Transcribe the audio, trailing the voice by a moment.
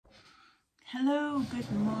Hello,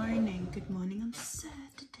 good morning. Good morning on Saturday.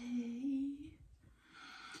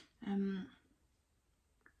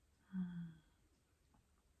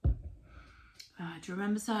 Do you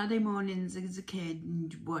remember Saturday mornings as a kid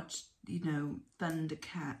and you watched,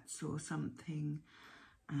 Thundercats or something?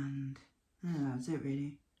 And that was it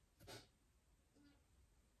really.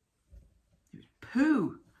 It was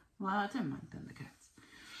poo. Well, I don't mind Thundercats.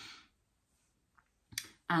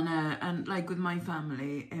 And like with my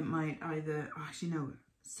family, it might either,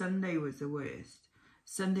 Sunday was the worst.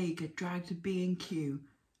 Sunday you get dragged to B&Q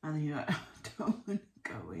and then you're like, I don't want to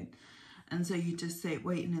go in. And so you just sit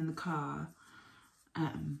waiting in the car.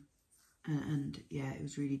 And yeah, it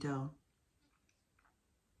was really dull.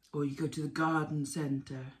 Or you go to the garden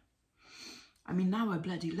centre. I mean, now I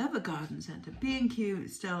bloody love a garden centre. B&Q,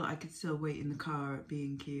 I could still wait in the car at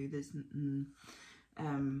B&Q.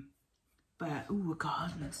 But, a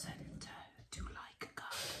garden centre. I do like a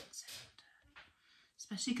garden centre.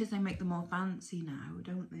 Especially because they make them all fancy now,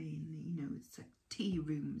 don't they? And, it's like tea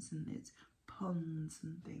rooms and there's ponds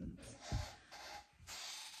and things.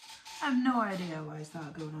 I have no idea why I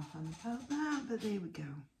started going off on about that, but there we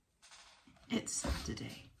go. It's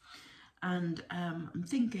Saturday. And I'm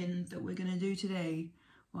thinking that we're going to do today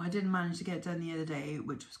what I didn't manage to get done the other day,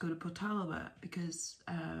 which was go to Port Talbot, because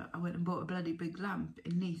I went and bought a bloody big lamp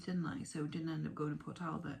in Leith, didn't I? So didn't end up going to Port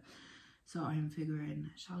Talbot. So I'm figuring,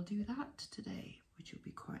 shall do that today, which will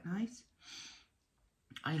be quite nice.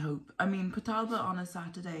 I hope. I mean, Port Talbot on a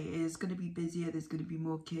Saturday is going to be busier. There's going to be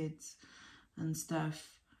more kids and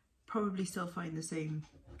stuff. Probably still find the same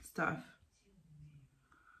stuff.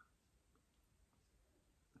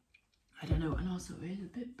 I don't know. And also, it is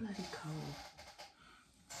a bit bloody cold.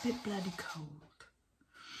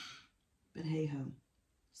 But hey ho.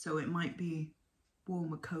 So it might be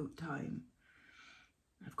warmer coat time.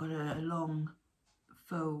 I've got a long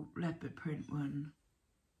faux leopard print one.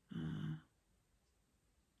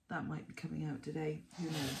 That might be coming out today. Who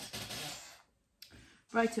knows?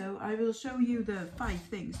 Righto, I will show you the 5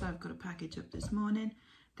 things that I've got to package up this morning.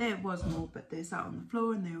 There was more, but they're sat on the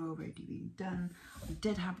floor and they're already being done. I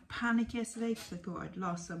did have a panic yesterday because I thought I'd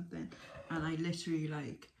lost something, and I literally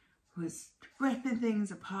was ripping things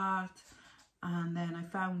apart, and then I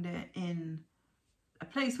found it in a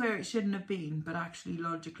place where it shouldn't have been, but actually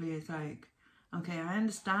logically it's like, okay, I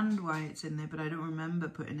understand why it's in there, but I don't remember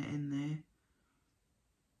putting it in there.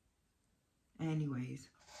 Anyways,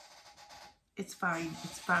 it's fine,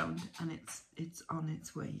 it's found, and it's on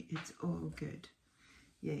its way. It's all good.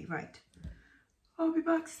 Yay, right. I'll be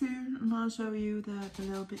back soon and I'll show you the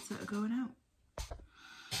little bits that are going out.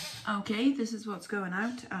 Okay, this is what's going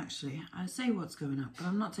out. Actually, I say what's going out, but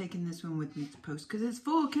I'm not taking this one with me to post because it's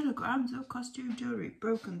 4 kilograms of costume jewellery,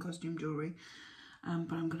 broken costume jewellery. But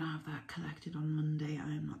I'm going to have that collected on Monday.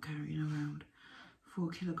 I am not carrying around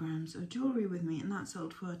 4 kilograms of jewellery with me, and that's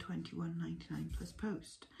sold for £21.99 plus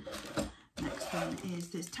post. Next one is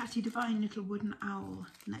this Tatty Divine little wooden owl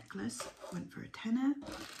necklace. Went for a tenner.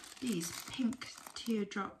 These pink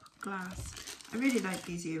teardrop glass. I really like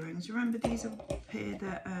these earrings. Remember these are a pair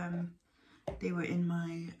that they were in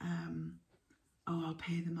my I'll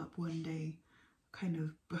pair them up one day kind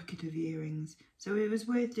of bucket of earrings. So it was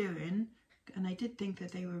worth doing, and I did think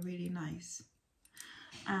that they were really nice.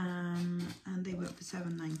 And they went for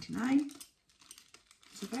 £7.99.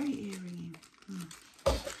 It's a very earringy.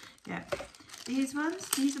 Yeah, these are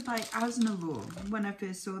by Asnavor. When I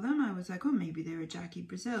first saw them, I was like, oh, maybe they're a Jackie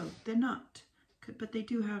Brazil. They're not, but they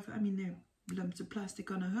do have, they're lumps of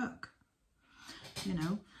plastic on a hook,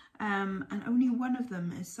 and only one of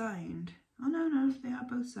them is signed. Oh, no, they are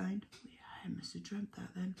both signed. Yeah, I must have dreamt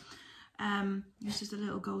that then. It's just a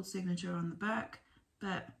little gold signature on the back,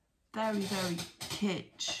 but very, very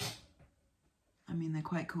kitsch. They're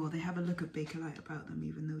quite cool. They have a look of Bakelite about them,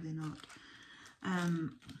 even though they're not.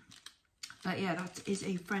 But yeah, that is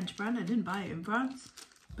a French brand. I didn't buy it in France,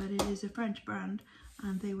 but it is a French brand,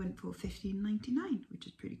 and they went for £15.99, which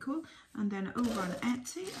is pretty cool. And then over on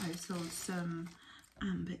Etsy, I sold some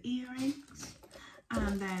amber earrings,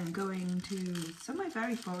 and then going to somewhere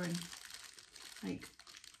very foreign, like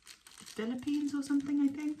the Philippines or something, I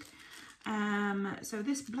think. So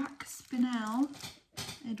this black spinel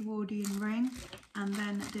Edwardian ring, and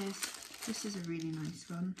then this is a really nice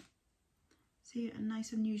one. See, a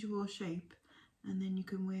nice unusual shape, and then you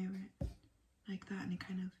can wear it like that, and it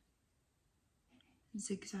kind of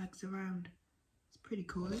zigzags around. It's pretty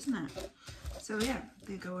cool, isn't it? So yeah,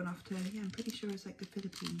 they're going off to, I'm pretty sure it's like the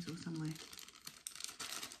Philippines or somewhere.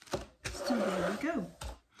 So there we go.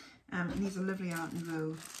 And these are lovely Art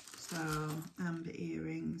Nouveau style amber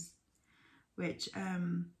earrings, which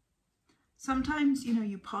sometimes, you know,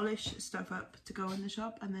 you polish stuff up to go in the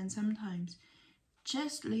shop, and then sometimes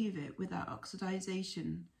just leave it with that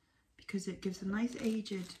oxidization because it gives a nice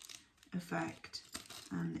aged effect,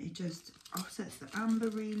 and it just offsets the amber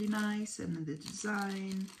really nice, and then the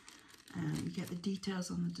design, and you get the details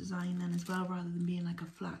on the design then as well, rather than being like a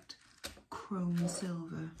flat chrome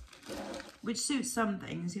silver, which suits some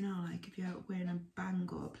things, you know, like if you're wearing a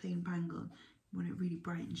bangle, a plain bangle, you want it really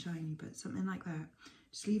bright and shiny, but something like that,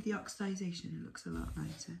 just leave the oxidization, it looks a lot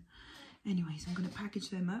nicer. Anyways, I'm going to package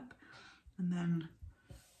them up and then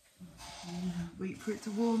wait for it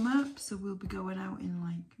to warm up, so we'll be going out in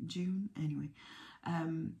like June. Anyway,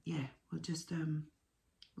 yeah, we'll just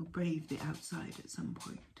we'll brave the outside at some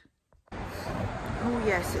point. Oh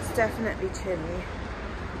yes, it's definitely chilly.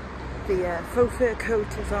 The faux fur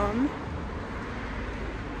coat is on.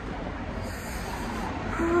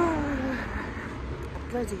 I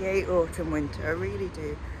bloody hate autumn, winter, I really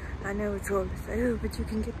do. I know it's all this, oh, but you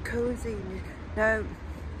can get cozy. No,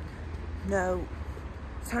 no,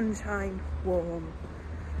 sunshine, warm.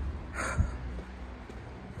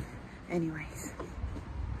 Anyways,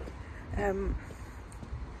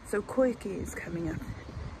 so Quirky is coming up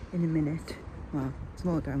in a minute. Well, it's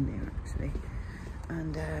more down there actually,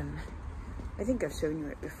 and I think I've shown you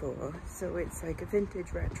it before. So it's like a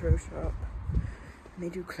vintage retro shop, and they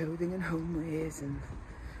do clothing and homewares and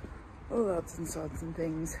all odds and sods and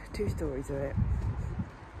things. 2 stories of it.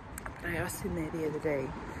 But I asked him there the other day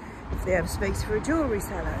if they have space for a jewellery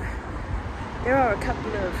seller. There are a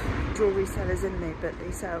couple of jewellery sellers in there, but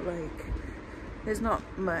they sell like, there's not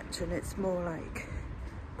much, and it's more like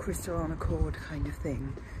crystal on a cord kind of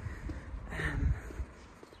thing.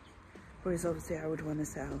 Whereas obviously I would want to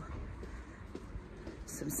sell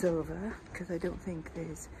some silver, because I don't think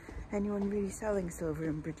there's anyone really selling silver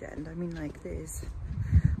in Bridgend. I mean, like, there's,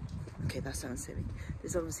 okay, that sounds silly,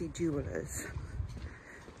 there's obviously jewellers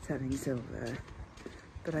selling silver,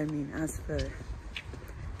 but I mean, as for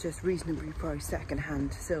just reasonably priced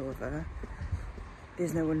second-hand silver,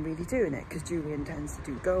 there's no one really doing it, because Julian tends to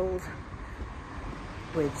do gold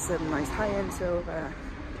with some nice high-end silver,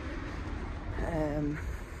 and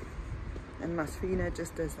Masfina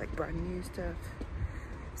just does like brand new stuff.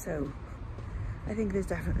 So I think there's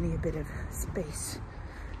definitely a bit of space,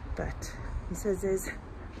 but he says there's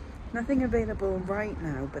nothing available right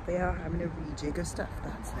now, but they are having a rejig of stuff.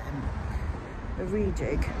 That's them, a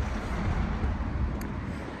rejig.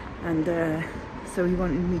 And so he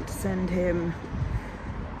wanted me to send him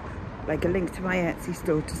like a link to my Etsy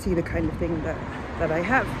store to see the kind of thing that I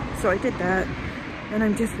have. So I did that, and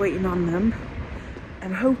I'm just waiting on them.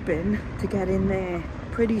 I'm hoping to get in there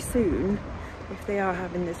pretty soon if they are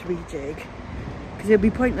having this rejig, because it'll be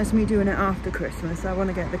pointless me doing it after Christmas. I want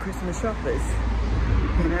to get the Christmas shoppers,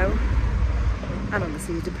 you know, and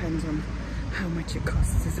obviously it depends on how much it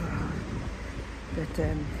costs as well. But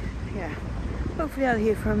yeah, hopefully I'll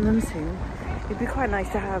hear from them soon. It'd be quite nice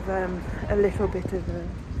to have a little bit of a,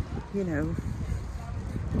 you know,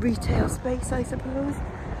 retail space, I suppose,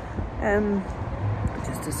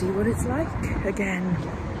 just to see what it's like again,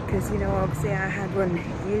 because, you know, obviously I had one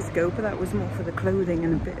years ago, but that was more for the clothing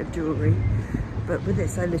and a bit of jewellery. But with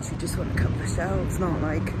this, I literally just want a couple of shelves, not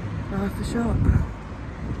like half a shop.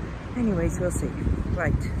 Anyways, we'll see.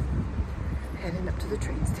 Right, heading up to the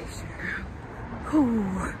train station now.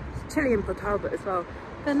 Ooh, it's chilly in Port Talbot as well,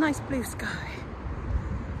 but a nice blue sky,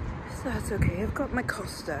 so that's okay. I've got my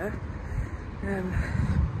Costa,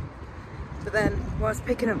 but then whilst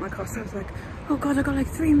picking up my Costa, I was like, oh god, I've got like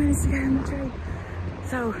 3 minutes to get on the train.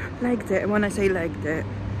 So legged it, and when I say legged it,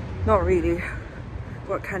 not really,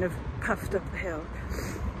 what kind of puffed up the hill,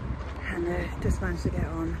 and just managed to get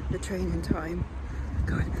on the train in time.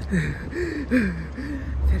 God,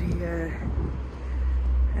 very,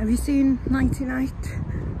 have you seen Nighty Night?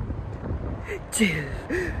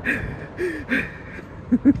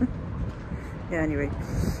 Yeah, anyway,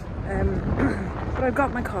 but I've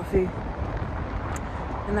got my coffee,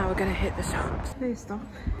 and now we're gonna hit the shops. First off,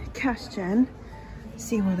 Cash Gen,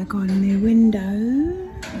 see what they've got in their window.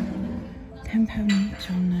 £10 each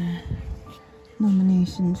on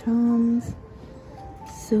nomination charms.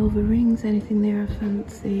 Silver rings, anything there I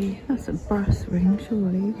fancy. That's a brass ring,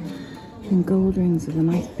 surely. And gold rings with a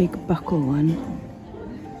nice big buckle one.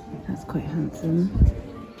 That's quite handsome.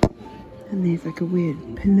 And there's like a weird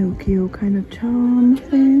Pinocchio kind of charm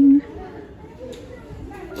thing.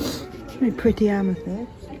 Very pretty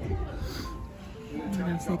amethyst. What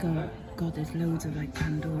else they got? God, there's loads of like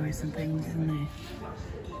Pandoras and things, isn't there?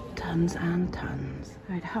 Tons and tons.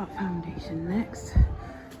 Right, Heart Foundation next.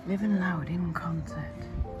 Living Loud in concert.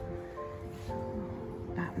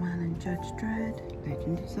 That Batman and Judge Dredd.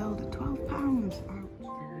 Legend of Zelda, £12.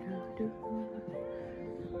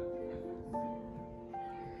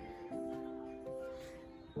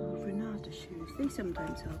 Renata shoes. They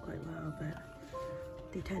sometimes sell quite well, but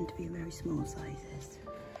they tend to be very small sizes.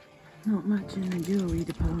 Not much in the jewellery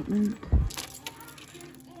department.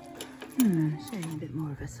 Showing a bit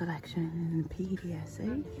more of a selection in the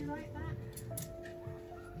PDSA.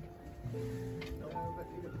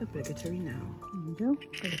 Obligatory now. There you go.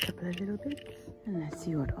 Got a couple of little bits. And let's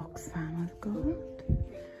see what Oxfam have got.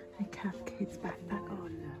 A Calf Kids backpack. Oh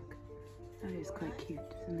look. That is quite cute,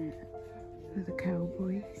 isn't it? For the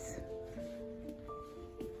cowboys.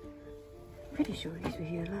 Pretty sure these were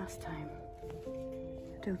here last time.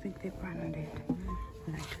 I don't think they're branded.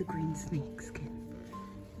 I like the green snake skin.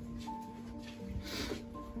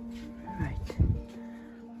 Right.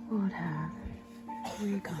 What have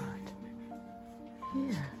we got?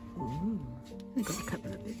 Yeah. Ooh. We got a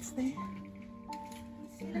couple of bits there.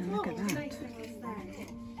 And look at that.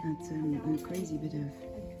 That's a crazy bit of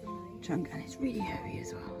chunk, and it's really heavy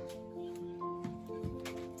as well.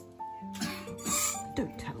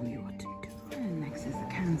 Don't tell me what to do. And next is the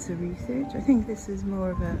cancer research. I think this is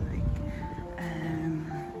more of a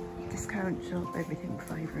discount shop, everything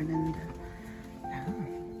 £5 and under.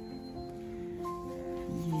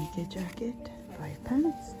 Jaeger jacket,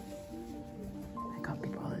 £5. I can't be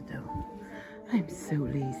bothered though. I'm so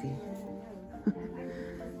lazy.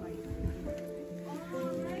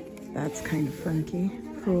 That's kind of funky.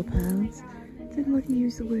 £4. Didn't want to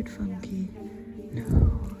use the word funky.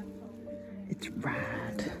 No. It's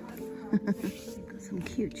rad. Got some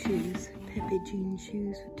cute shoes. Pepe jean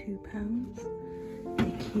shoes for £2.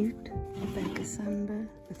 They're cute. Rebecca Samba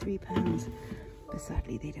for £3. But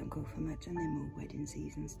sadly they don't go for much and they're more wedding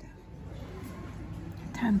season stuff.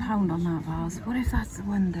 £10 on that vase. What if that's the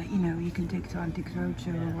one that, you know, you can take to Antiques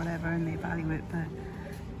Roadshow or whatever and they value it for,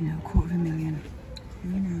 you know, $250,000. Who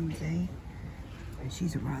knows, eh? But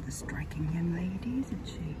she's a rather striking young lady, isn't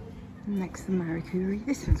she? Next, the Marie Curie.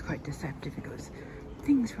 This one's quite deceptive. It goes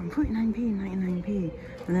things from 49p, 99p,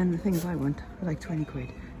 and then the things I want are like 20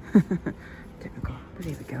 quid. Typical, but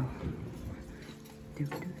here we go.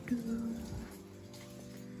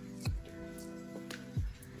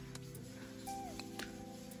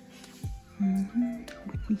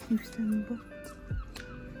 Whitney Houston book.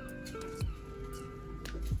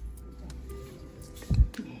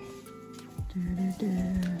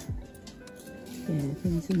 Yeah,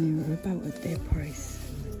 things in there are about at their price.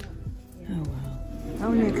 Oh well.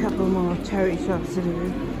 Only a couple more charity shops to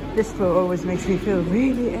do. This floor always makes me feel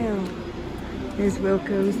really ill. Here's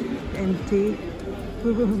Wilco's, empty.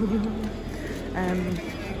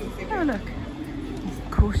 Oh look,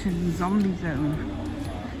 caution zombie zone.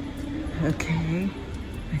 Okay,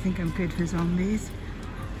 I think I'm good for zombies.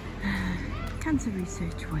 Cancer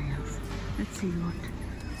Research Wales. Let's see what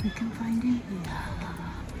we can find in here.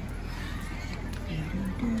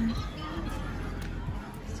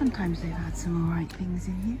 Sometimes they've had some alright things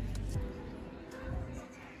in here.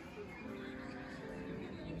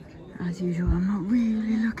 As usual, I'm not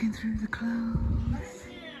really looking through the clothes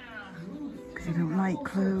because I don't like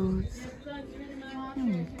clothes.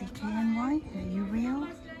 DKNY, are you real?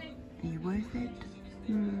 Are you worth it?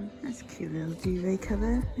 That's a cute little duvet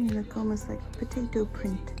cover. You look almost like potato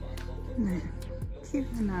print, isn't it?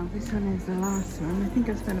 Cute. Now this one is the last one. I think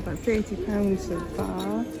I've spent about £30 so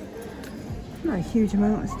far. Not a huge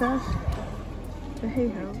amount of stuff, but hey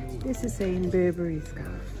ho. This is saying Burberry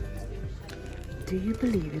scarf. Do you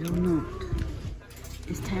believe it or not?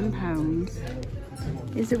 It's £10.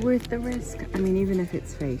 Is it worth the risk? I mean, even if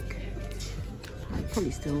it's fake, I'd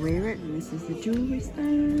probably still wear it. And this is the jewellery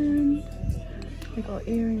stand. I got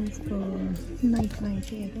earrings for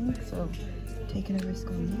 $9.90, I think, so taking a risk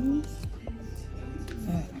on these.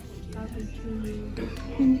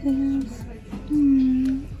 Anything else?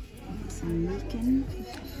 Some Lincoln for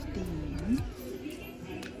 $15.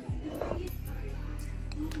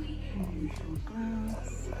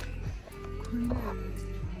 Glass.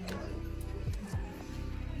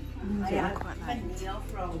 I quite like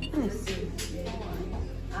this.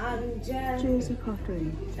 Jersey pottery,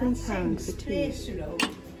 £3 for two.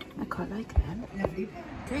 I quite like them.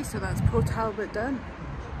 Okay, so that's Port Talbot done.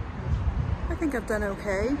 I think I've done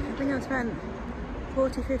okay. I think I've spent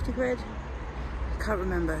 40, 50 quid. I can't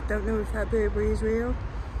remember. Don't know if that Burberry is real.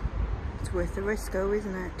 It's worth the risk though,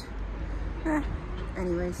 isn't it?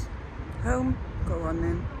 Anyways, home. Go on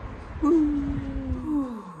then.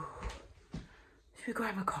 Ooh. Should we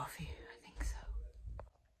grab a coffee? I think so.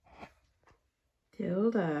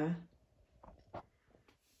 Tilda.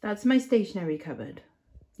 That's my stationery cupboard.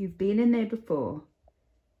 You've been in there before.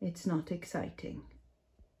 it's not exciting.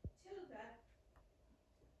 Tilda,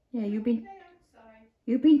 Yeah, you've play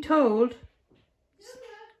outside. been told. Tilda.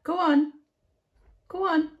 Go on. Go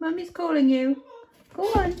on, Mummy's calling you. Go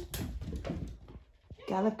on.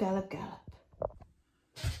 Gallop, gallop, gallop.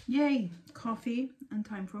 Yay, coffee and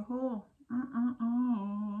time for a haul.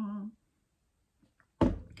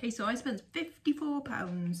 Okay, so I spent £54.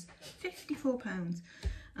 £54.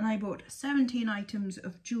 And I bought 17 items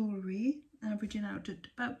of jewellery, averaging out at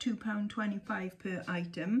about £2.25 per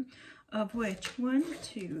item, of which 1,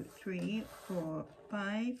 2, 3, 4,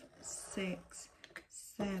 5, 6,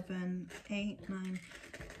 7, 8, 9,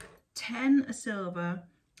 10 are silver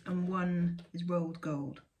and 1 is rolled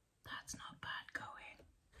gold. That's not bad going.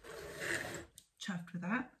 Chuffed with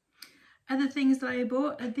that. Other things that I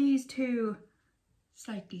bought are these two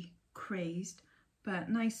slightly crazed but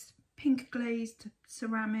nice pink glazed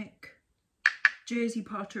ceramic Jersey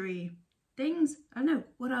pottery things. I don't know,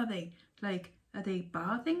 what are they? Like, are they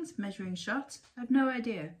bar things, measuring shots? I have no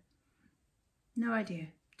idea. No idea.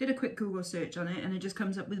 Did a quick Google search on it and it just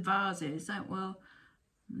comes up with vases. Like, well,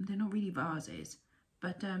 they're not really vases,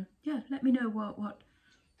 but yeah, let me know what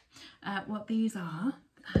these are.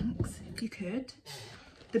 Thanks, if you could.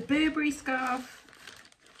 The Burberry scarf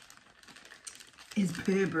is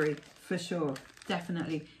Burberry for sure,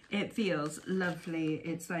 definitely. It feels lovely.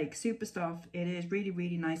 It's like super soft. It is really,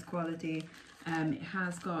 really nice quality. It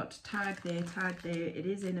has got tag there, tag there. It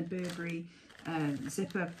is in a Burberry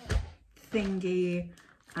zipper thingy.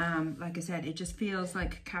 Like I said, it just feels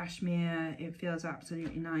like cashmere. It feels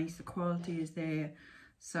absolutely nice. The quality is there.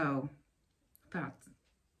 So that's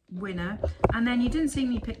winner. And then you didn't see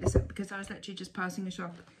me pick this up because I was literally just passing a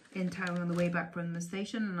shop in town on the way back from the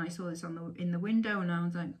station, and I saw this on in the window, and I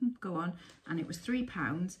was like, go on. And it was £3,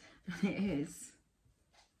 and it is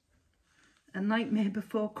A Nightmare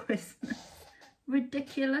Before Christmas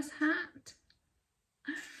ridiculous hat.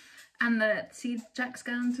 And the see, Jack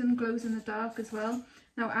Skellington glows in the dark as well.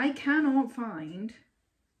 Now I cannot find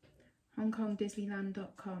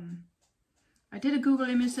HongKongDisneyland.com. I did a Google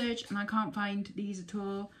image search and I can't find these at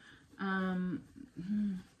all.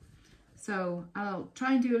 So I'll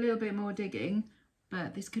try and do a little bit more digging,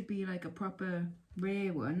 but this could be like a proper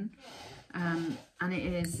rare one. And it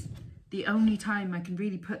is the only time I can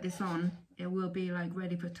really put this on. It will be like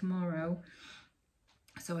ready for tomorrow.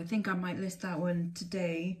 So I think I might list that one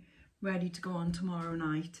today, ready to go on tomorrow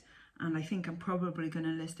night. And I think I'm probably going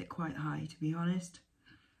to list it quite high, to be honest.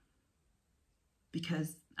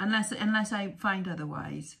 Because unless I find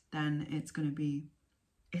otherwise, then it's going to be,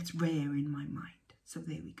 it's rare in my mind. So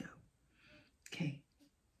there we go. Okay.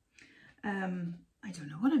 I don't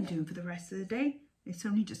know what I'm doing for the rest of the day. It's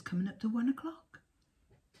only just coming up to 1 o'clock.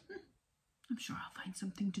 I'm sure I'll find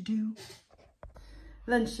something to do.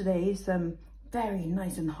 Lunch today is very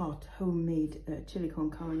nice and hot homemade chili con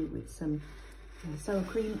carne with some sour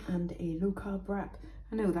cream and a low carb wrap.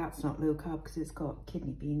 I know that's not low carb because it's got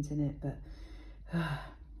kidney beans in it, but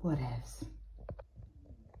whatevs.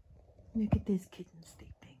 Look at this kitten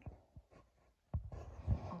sleeping.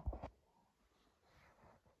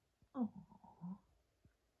 Oh,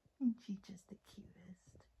 isn't she just the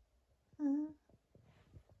cutest? Huh?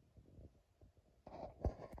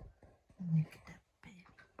 Look at that baby.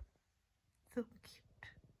 So cute.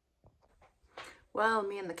 Well,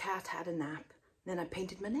 me and the cat had a nap. Then I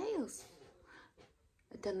painted my nails.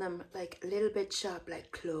 I've done them like a little bit sharp,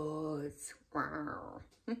 like claws. Wow.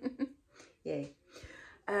 Yay.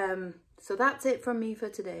 So that's it from me for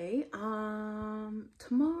today. Tomorrow,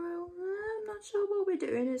 I'm not sure what we're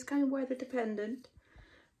doing. It's kind of weather dependent.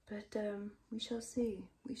 But we shall see.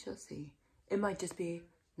 We shall see. It might just be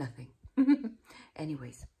nothing.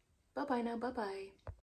 Anyways, bye-bye now. Bye-bye.